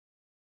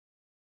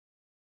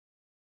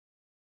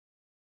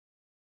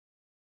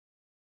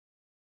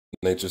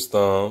Nature's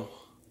Thumb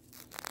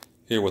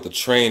here with a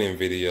training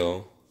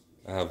video.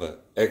 I have an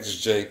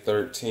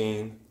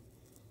XJ13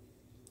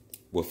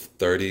 with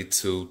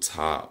 32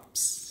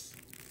 tops,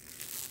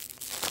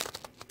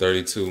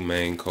 32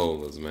 main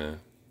colas,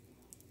 man.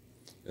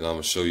 And I'm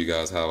gonna show you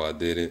guys how I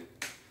did it.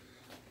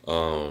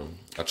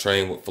 I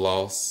train with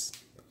Floss.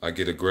 I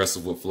get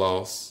aggressive with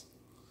Floss.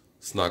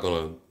 It's not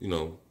gonna,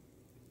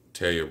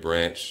 tear your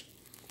branch.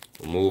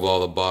 Remove all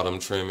the bottom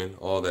trimming,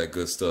 all that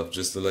good stuff,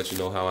 just to let you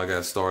know how I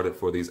got started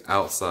for these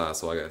outside.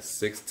 So I got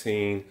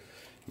 16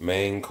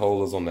 main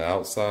colas on the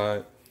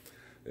outside,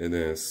 and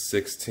then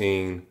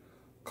 16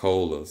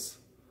 colas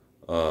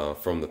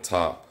from the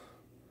top.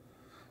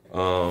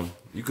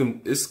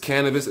 It's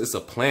cannabis, it's a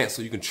plant,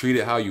 so you can treat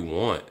it how you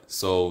want.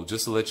 So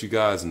just to let you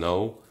guys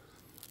know,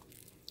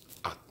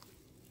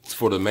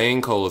 for the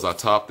main colas, I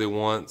topped it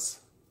once,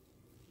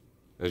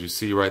 as you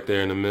see right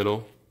there in the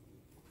middle.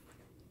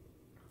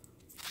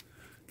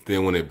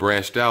 Then when it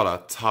branched out, I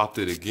topped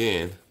it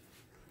again,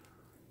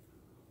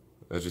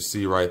 as you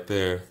see right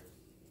there.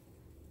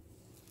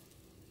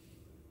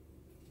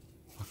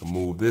 I can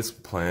move this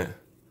plant.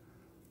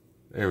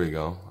 There we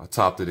go. I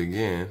topped it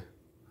again.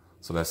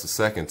 So that's the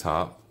second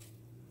top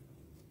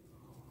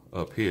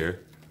up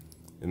here.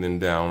 And then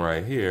down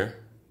right here,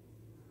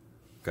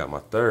 got my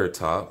third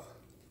top.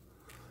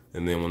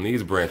 And then when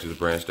these branches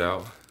branched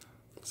out,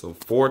 so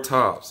 4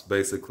 tops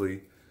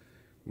basically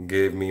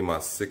gave me my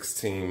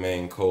 16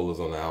 main colas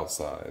on the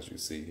outside, as you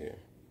see here.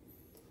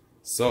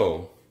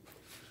 So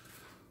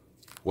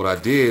what I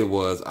did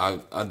was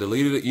I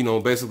deleted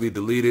it, basically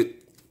deleted,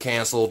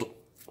 canceled,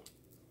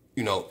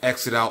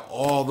 exit out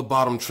all the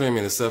bottom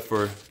trimming except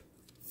for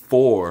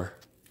 4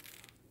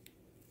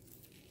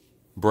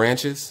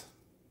 branches.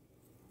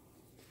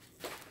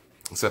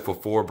 Except for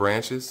 4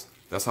 branches.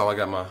 That's how I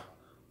got my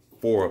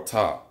 4 up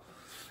top.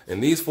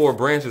 And these 4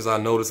 branches, I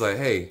noticed, like,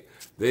 hey,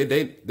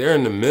 they're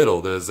in the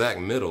middle, the exact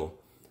middle.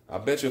 I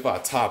bet you if I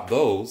top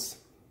those,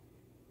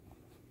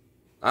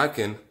 I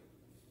can,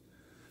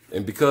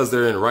 and because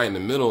they're right in the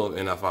middle,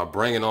 and if I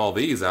bring in all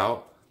these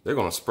out, they're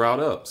gonna sprout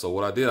up. So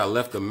what I did, I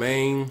left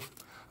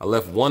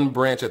one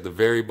branch at the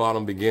very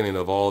bottom beginning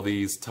of all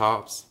these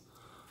tops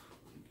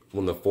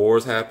when the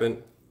 4s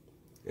happened,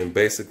 and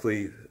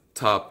basically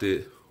topped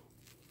it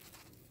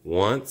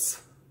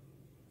once,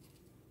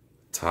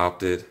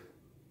 topped it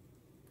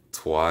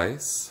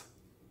twice,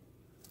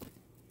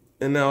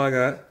 and now I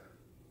got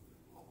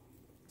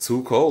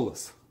 2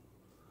 colas.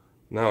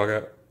 Now I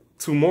got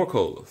 2 more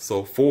colas.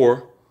 So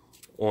 4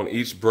 on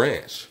each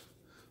branch.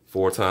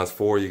 4 times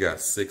 4, you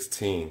got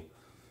 16.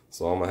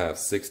 So I'm gonna have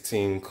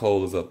 16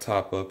 colas up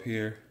top up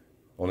here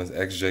on this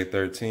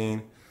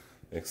XJ13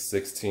 and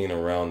 16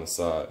 around the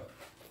side.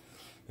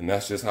 And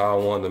that's just how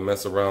I wanted to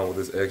mess around with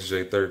this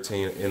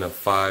XJ13 in a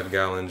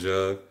 5-gallon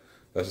jug.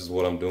 That's just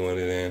what I'm doing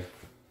it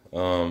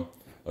in.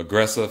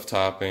 Aggressive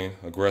topping,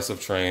 aggressive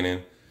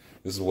training.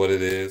 This is what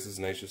it is. It's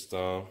Nature's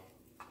Thumb.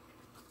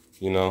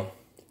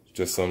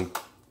 Just some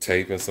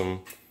tape and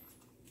some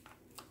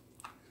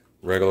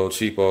regular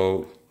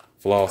cheapo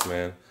floss,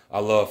 man. I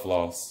love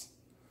floss.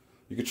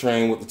 You can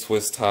train with the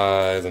twist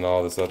ties and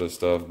all this other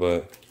stuff,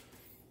 but,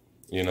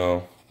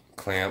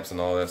 clamps and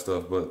all that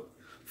stuff. But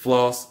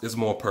floss is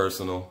more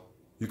personal.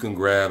 You can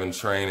grab and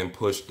train and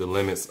push the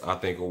limits, I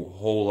think, a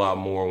whole lot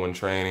more when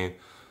training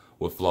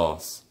with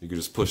floss. You can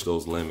just push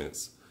those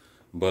limits.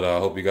 But I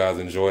hope you guys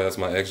enjoy. That's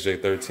my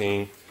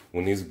XJ13.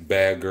 When these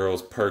bad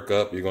girls perk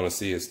up, you're going to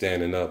see it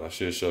standing up. I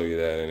should show you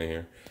that in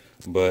here.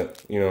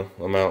 But,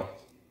 I'm out.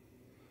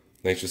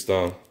 Nature's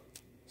Thumb.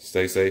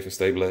 Stay safe and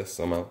stay blessed.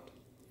 I'm out.